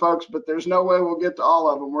coming, folks, but there's no way we'll get to all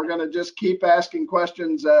of them. We're going to just keep asking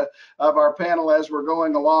questions of our panel as we're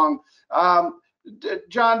going along.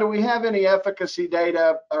 John, do we have any efficacy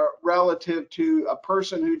data relative to a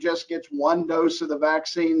person who just gets one dose of the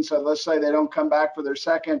vaccine? So let's say they don't come back for their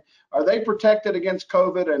second. Are they protected against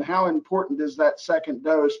COVID, and how important is that second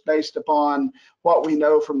dose based upon what we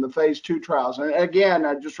know from the phase 2 trials? And again,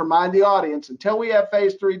 I just remind the audience, until we have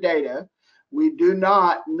phase 3 data, we do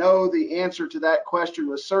not know the answer to that question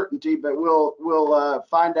with certainty, but we'll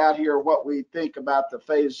find out here what we think about the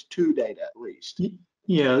phase 2 data at least.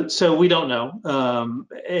 Yeah, so we don't know.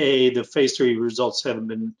 The phase 3 results haven't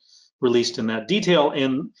been released in that detail,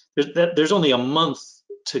 and there's only a month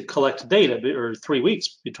to collect data, or 3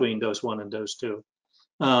 weeks between dose 1 and dose 2.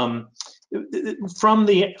 From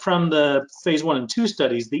the phase 1 and 2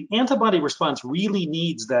 studies, the antibody response really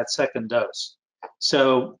needs that second dose.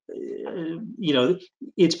 So,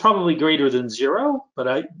 it's probably greater than 0,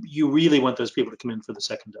 but you really want those people to come in for the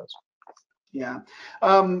second dose. Yeah.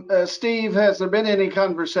 Steve, has there been any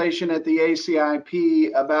conversation at the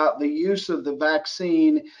ACIP about the use of the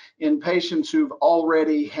vaccine in patients who've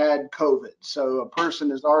already had COVID? So a person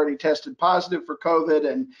has already tested positive for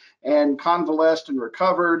COVID and convalesced and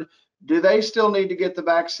recovered. Do they still need to get the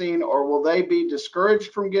vaccine, or will they be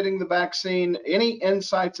discouraged from getting the vaccine? Any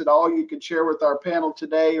insights at all you could share with our panel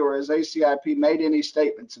today, or has ACIP made any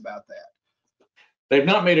statements about that? They've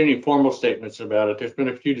not made any formal statements about it. There's been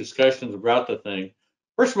a few discussions about the thing.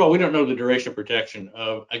 First of all, we don't know the duration of protection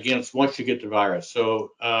against once you get the virus.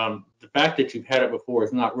 So the fact that you've had it before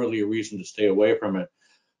is not really a reason to stay away from it.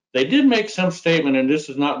 They did make some statement, and this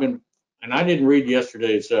has not been, and I didn't read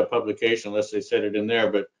yesterday's publication unless they said it in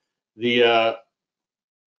there, but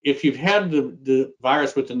if you've had the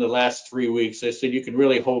virus within the last 3 weeks, they said you can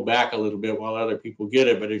really hold back a little bit while other people get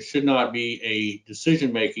it, but it should not be a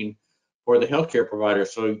decision making for the healthcare provider.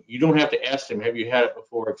 So you don't have to ask them, have you had it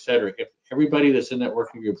before, et cetera. If everybody that's in that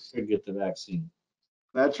working group should get the vaccine.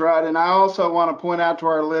 That's right. And I also want to point out to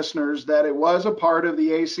our listeners that it was a part of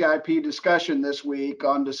the ACIP discussion this week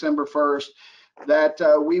on December 1st that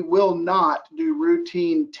we will not do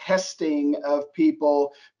routine testing of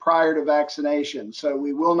people prior to vaccination. So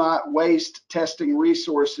we will not waste testing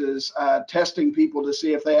resources, testing people to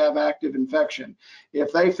see if they have active infection.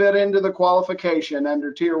 If they fit into the qualification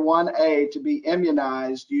under Tier 1A to be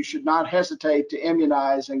immunized, you should not hesitate to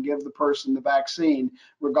immunize and give the person the vaccine,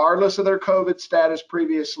 regardless of their COVID status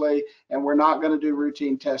previously, and we're not going to do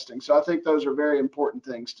routine testing. So I think those are very important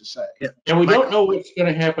things to say. Yeah. And we don't know what's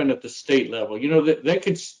going to happen at the state level. You know, they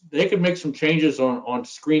could make some changes on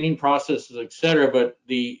screening processes, et cetera, but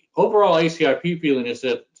the overall ACIP feeling is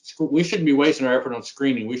that we shouldn't be wasting our effort on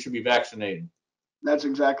screening. We should be vaccinating. That's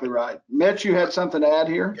exactly right. Mitch, you had something to add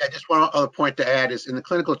here? Yeah, just one other point to add is in the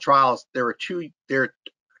clinical trials, they're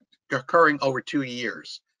occurring over 2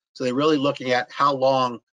 years. So they're really looking at how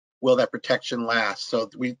long will that protection last. So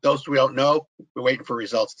those we don't know, we're waiting for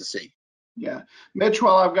results to see. Yeah, Mitch,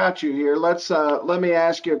 while I've got you here, let me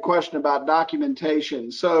ask you a question about documentation.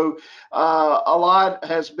 So a lot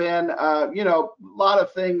has been, a lot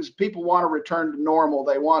of things, people want to return to normal.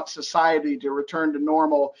 They want society to return to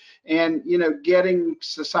normal. And, getting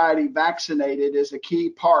society vaccinated is a key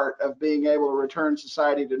part of being able to return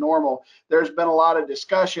society to normal. There's been a lot of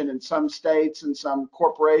discussion in some states and some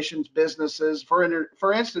corporations, businesses.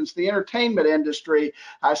 For instance, the entertainment industry,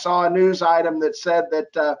 I saw a news item that said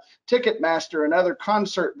that Ticketmaster and other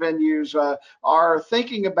concert venues are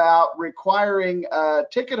thinking about requiring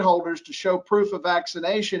ticket holders to show proof of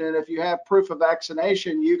vaccination. And if you have proof of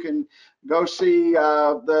vaccination, you can go see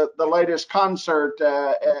the latest concert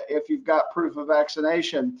if you've got proof of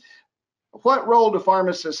vaccination. What role do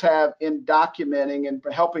pharmacists have in documenting and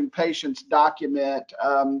helping patients document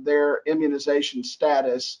their immunization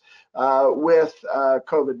status with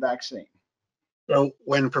COVID vaccine? So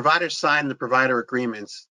when providers sign the provider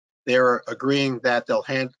agreements, they're agreeing that they'll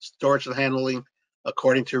storage and handling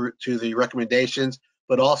according to the recommendations,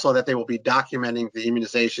 but also that they will be documenting the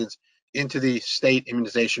immunizations into the state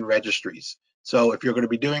immunization registries. So if you're going to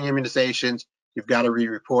be doing immunizations, you've got to be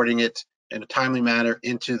reporting it in a timely manner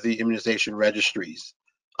into the immunization registries.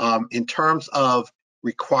 In terms of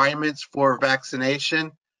requirements for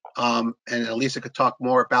vaccination, and Elisa could talk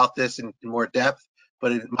more about this in more depth,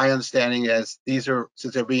 but my understanding is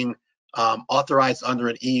since they're being authorized under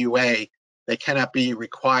an EUA, they cannot be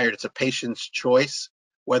required. It's a patient's choice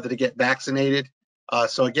whether to get vaccinated.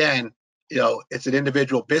 So again, it's an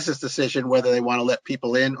individual business decision whether they want to let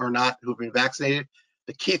people in or not who've been vaccinated.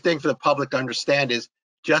 The key thing for the public to understand is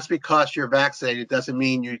just because you're vaccinated doesn't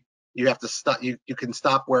mean you have to stop. You can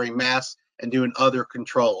stop wearing masks and doing other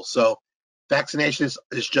controls. So vaccination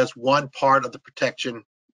is just one part of the protection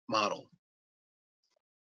model.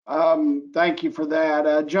 Thank you for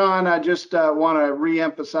that. John, I just want to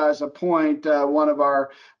reemphasize a point one of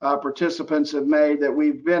our participants have made, that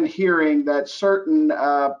we've been hearing that certain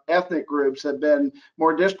ethnic groups have been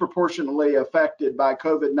more disproportionately affected by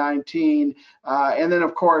COVID-19. And then,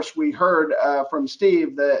 of course, we heard from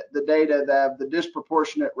Steve the data that the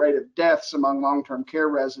disproportionate rate of deaths among long-term care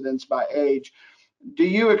residents by age. Do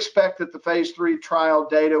you expect that the phase 3 trial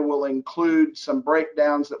data will include some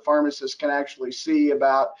breakdowns that pharmacists can actually see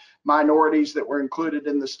about minorities that were included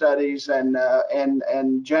in the studies and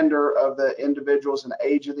gender of the individuals and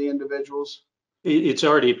age of the individuals? It's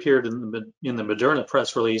already appeared in the Moderna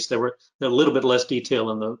press release. There were a little bit less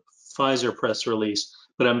detail in the Pfizer press release,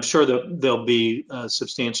 but I'm sure that there'll be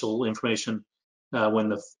substantial information when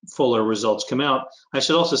the fuller results come out. I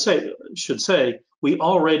should also say we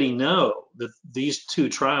already know that these two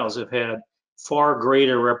trials have had far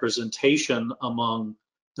greater representation among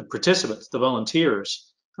the participants, the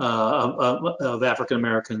volunteers, of African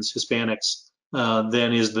Americans, Hispanics,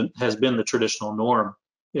 than has been the traditional norm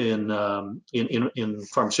in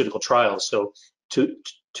pharmaceutical trials. So to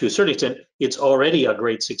a certain extent, it's already a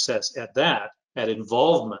great success at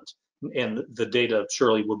involvement, and the data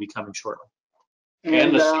surely will be coming shortly.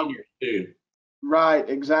 And the seniors too. Right,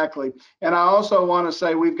 exactly. And I also want to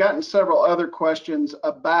say we've gotten several other questions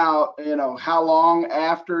about, how long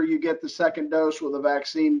after you get the second dose will the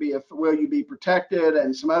vaccine will you be protected,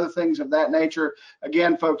 and some other things of that nature.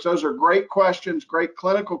 Again, folks, those are great questions, great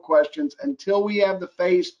clinical questions. Until we have the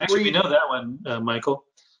phase 3. Actually, we know that one, Michael.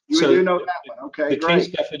 You do know that one. Okay, the great. case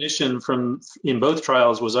definition in both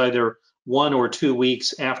trials was either 1 or 2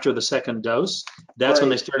 weeks after the second dose. That's when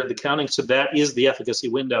they started the counting. So that is the efficacy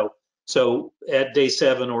window. So at day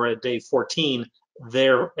 7 or at day 14,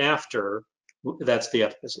 thereafter, that's the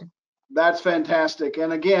efficacy. That's fantastic.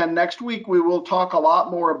 And again, next week we will talk a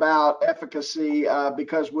lot more about efficacy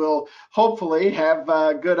because we'll hopefully have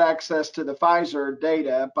good access to the Pfizer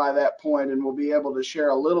data by that point, and we'll be able to share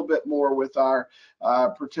a little bit more with our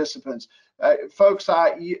participants. Folks,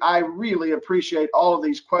 I really appreciate all of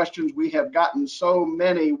these questions. We have gotten so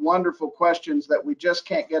many wonderful questions that we just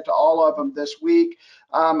can't get to all of them this week.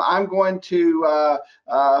 I'm going to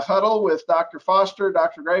huddle with Dr. Foster,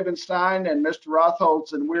 Dr. Grabenstein, and Mr.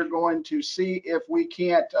 Rotholtz, and we're going to see if we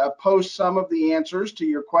can't post some of the answers to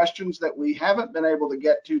your questions that we haven't been able to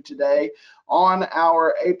get to today on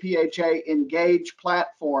our APhA Engage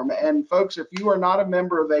platform. And folks, if you are not a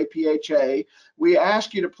member of APhA, we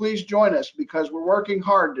ask you to please join us. us, because we're working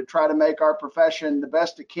hard to try to make our profession the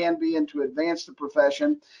best it can be and to advance the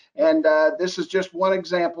profession. And this is just one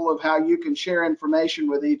example of how you can share information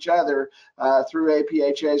with each other through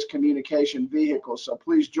APHA's communication vehicle. So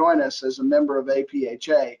please join us as a member of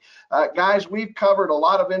APHA. Guys, we've covered a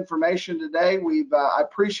lot of information today. I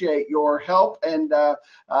appreciate your help and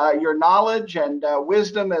your knowledge and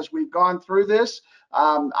wisdom as we've gone through this.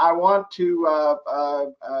 I want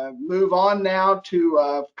to move on now to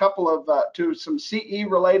a couple of to some CE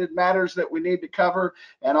related matters that we need to cover,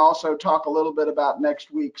 and also talk a little bit about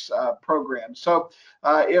next week's program. So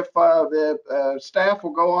if the staff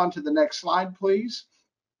will go on to the next slide, please.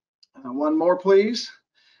 One more, please.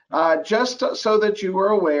 Just so that you are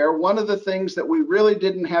aware, one of the things that we really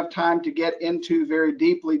didn't have time to get into very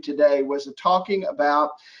deeply today was talking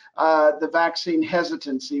about the vaccine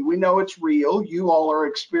hesitancy. We know it's real. You all are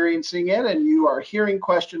experiencing it, and you are hearing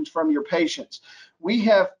questions from your patients. We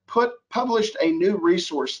have published a new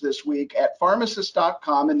resource this week at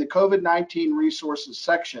pharmacists.com in the COVID-19 resources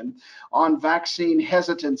section on vaccine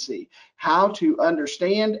hesitancy, how to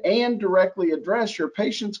understand and directly address your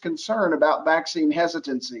patient's concern about vaccine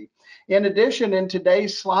hesitancy. In addition, in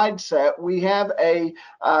today's slide set, we have a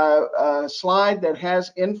slide that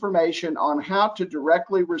has information on how to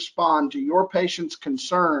directly respond to your patient's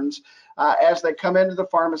concerns as they come into the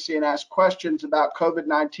pharmacy and ask questions about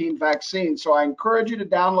COVID-19 vaccines. So I encourage you to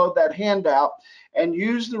download that handout and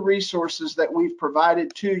use the resources that we've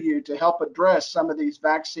provided to you to help address some of these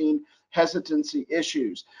vaccine hesitancy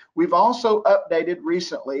issues. We've also updated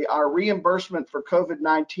recently our reimbursement for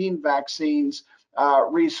COVID-19 vaccines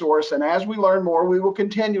resource, and as we learn more, we will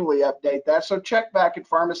continually update that. So check back at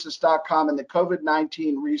pharmacists.com in the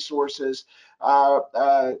COVID-19 resources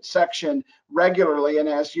section regularly, and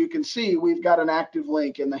as you can see, we've got an active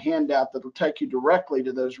link in the handout that will take you directly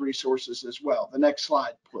to those resources as well. The next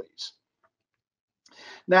slide, please.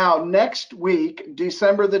 Now, next week,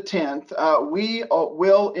 December the 10th, we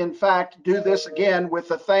will, in fact, do this again with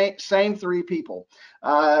the same three people.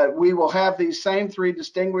 We will have these same three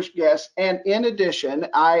distinguished guests. And in addition,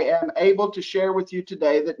 I am able to share with you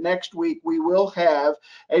today that next week we will have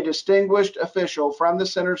a distinguished official from the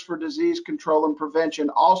Centers for Disease Control and Prevention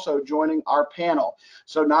also joining our panel.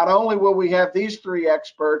 So not only will we have these three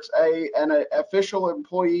experts, an official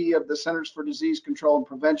employee of the Centers for Disease Control and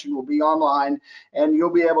Prevention will be online, and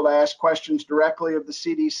you'll be able to ask questions directly of the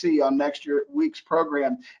CDC on next week's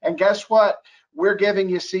program. And guess what? We're giving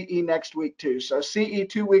you CE next week too. So CE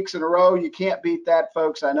 2 weeks in a row, you can't beat that,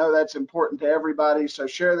 folks. I know that's important to everybody. So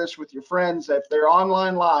share this with your friends. If they're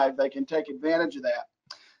online live, they can take advantage of that.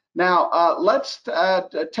 Now, let's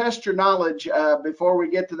test your knowledge before we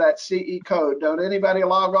get to that CE code. Don't anybody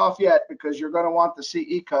log off yet, because you're going to want the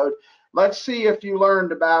CE code. Let's see if you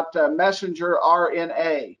learned about messenger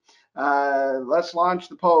RNA. Let's launch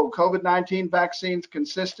the poll. COVID-19 vaccines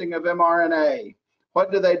consisting of mRNA.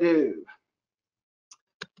 What do they do?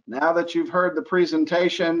 Now that you've heard the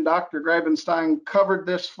presentation, Dr. Grabenstein covered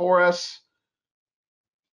this for us.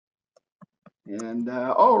 And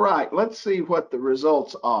all right, let's see what the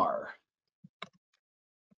results are.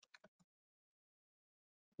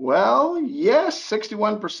 Well, yes,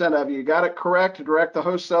 61% of you got it correct. To direct the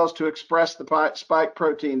host cells to express the spike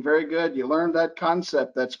protein. Very good. You learned that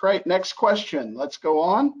concept. That's great. Next question. Let's go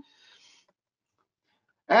on.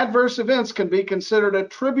 Adverse events can be considered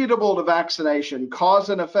attributable to vaccination, cause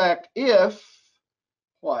and effect, if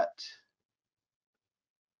what?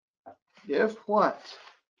 If what?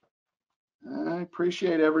 I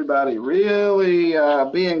appreciate everybody really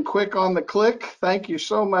being quick on the click. Thank you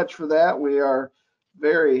so much for that. We are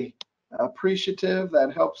very appreciative.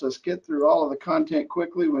 That helps us get through all of the content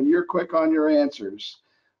quickly when you're quick on your answers.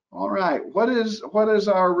 All right, what is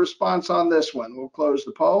our response on this one? We'll close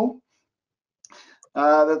the poll.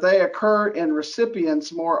 That they occur in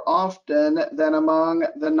recipients more often than among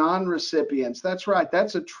the non-recipients. That's right,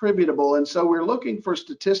 that's attributable. And so we're looking for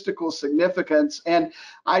statistical significance. And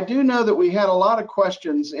I do know that we had a lot of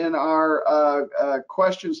questions in our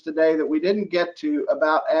questions today that we didn't get to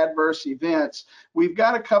about adverse events. We've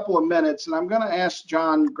got a couple of minutes, and I'm going to ask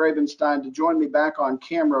John Grabenstein to join me back on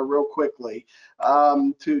camera real quickly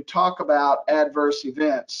to talk about adverse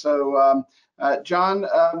events. So John,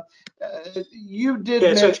 you did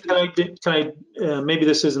mention. So can I maybe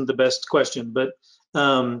this isn't the best question, but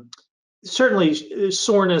certainly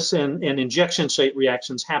soreness and injection site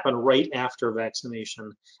reactions happen right after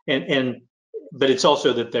vaccination, but it's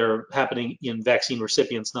also that they're happening in vaccine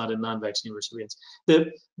recipients, not in non-vaccine recipients.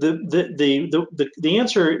 The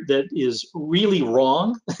answer that is really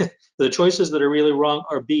wrong, the choices that are really wrong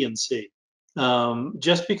are B and C.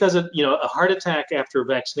 Just because of, a heart attack after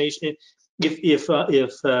vaccination, if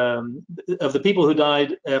of the people who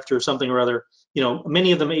died after something or other,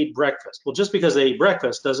 many of them ate breakfast. Well, just because they ate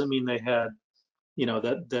breakfast doesn't mean they had,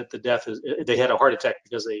 that the death is, they had a heart attack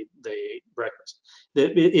because they ate breakfast.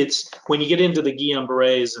 It's when you get into the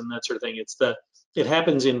Guillain-Barrés and that sort of thing, it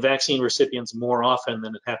happens in vaccine recipients more often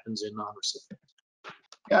than it happens in non-recipients.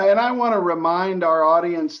 Yeah, and I want to remind our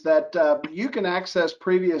audience that you can access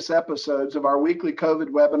previous episodes of our weekly COVID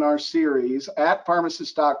webinar series at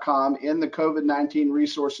pharmacists.com in the COVID-19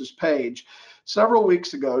 resources page. Several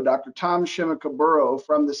weeks ago, Dr. Tom Shimokiburo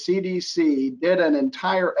from the CDC did an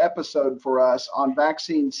entire episode for us on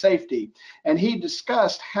vaccine safety, and he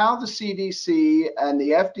discussed how the CDC and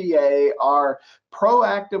the FDA are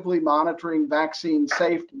proactively monitoring vaccine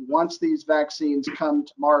safety once these vaccines come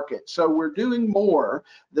to market. So we're doing more.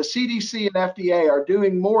 The CDC and FDA are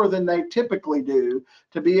doing more than they typically do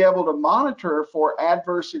to be able to monitor for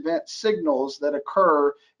adverse event signals that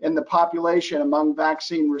occur in the population among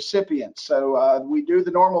vaccine recipients. So we do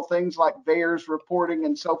the normal things like VAERS reporting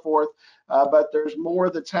and so forth, but there's more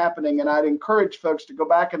that's happening, and I'd encourage folks to go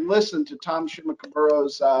back and listen to Tom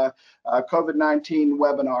Shimokiburo's COVID-19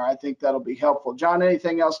 webinar. I think that'll be helpful. John,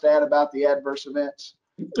 anything else to add about the adverse events?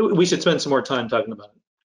 We should spend some more time talking about it.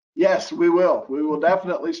 Yes, we will. We will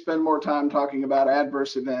definitely spend more time talking about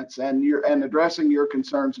adverse events and addressing your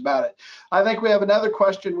concerns about it. I think we have another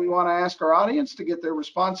question we want to ask our audience to get their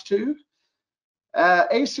response to.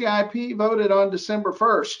 ACIP voted on December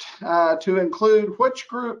 1st to include which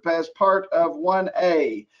group as part of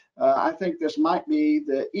 1A? I think this might be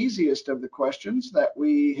the easiest of the questions that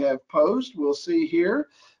we have posed. We'll see here.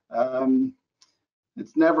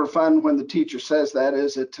 It's never fun when the teacher says that,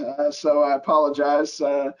 is it? So I apologize.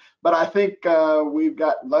 But I think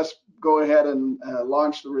let's go ahead and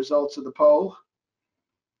launch the results of the poll.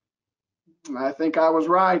 I think I was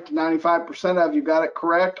right. 95% of you got it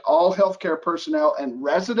correct. All healthcare personnel and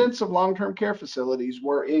residents of long-term care facilities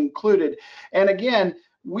were included. And again,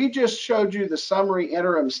 we just showed you the summary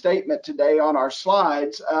interim statement today on our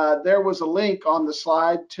slides. There was a link on the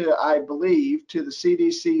slide to, I believe, to the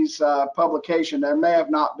CDC's publication. There may have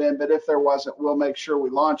not been, but if there wasn't, we'll make sure we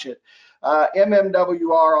launch it.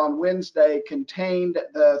 MMWR on Wednesday contained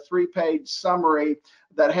the 3-page summary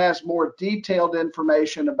that has more detailed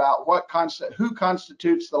information about who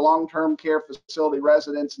constitutes the long-term care facility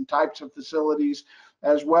residents and types of facilities,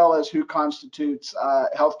 as well as who constitutes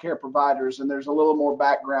healthcare providers. And there's a little more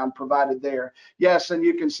background provided there. Yes, and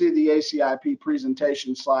you can see the ACIP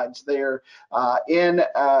presentation slides there in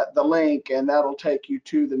the link, and that'll take you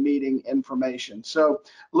to the meeting information. So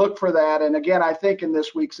look for that. And again, I think in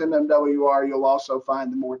this week's MMWR, you'll also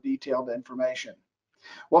find the more detailed information.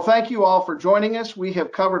 Well, thank you all for joining us. We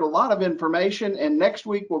have covered a lot of information, and next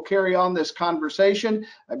week we'll carry on this conversation.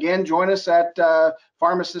 Again, join us at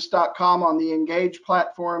pharmacists.com on the Engage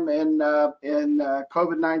platform in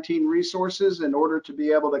COVID-19 resources in order to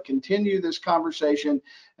be able to continue this conversation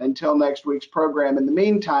until next week's program. In the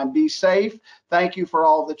meantime, be safe. Thank you for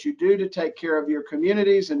all that you do to take care of your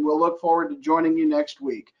communities, and we'll look forward to joining you next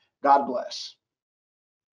week. God bless.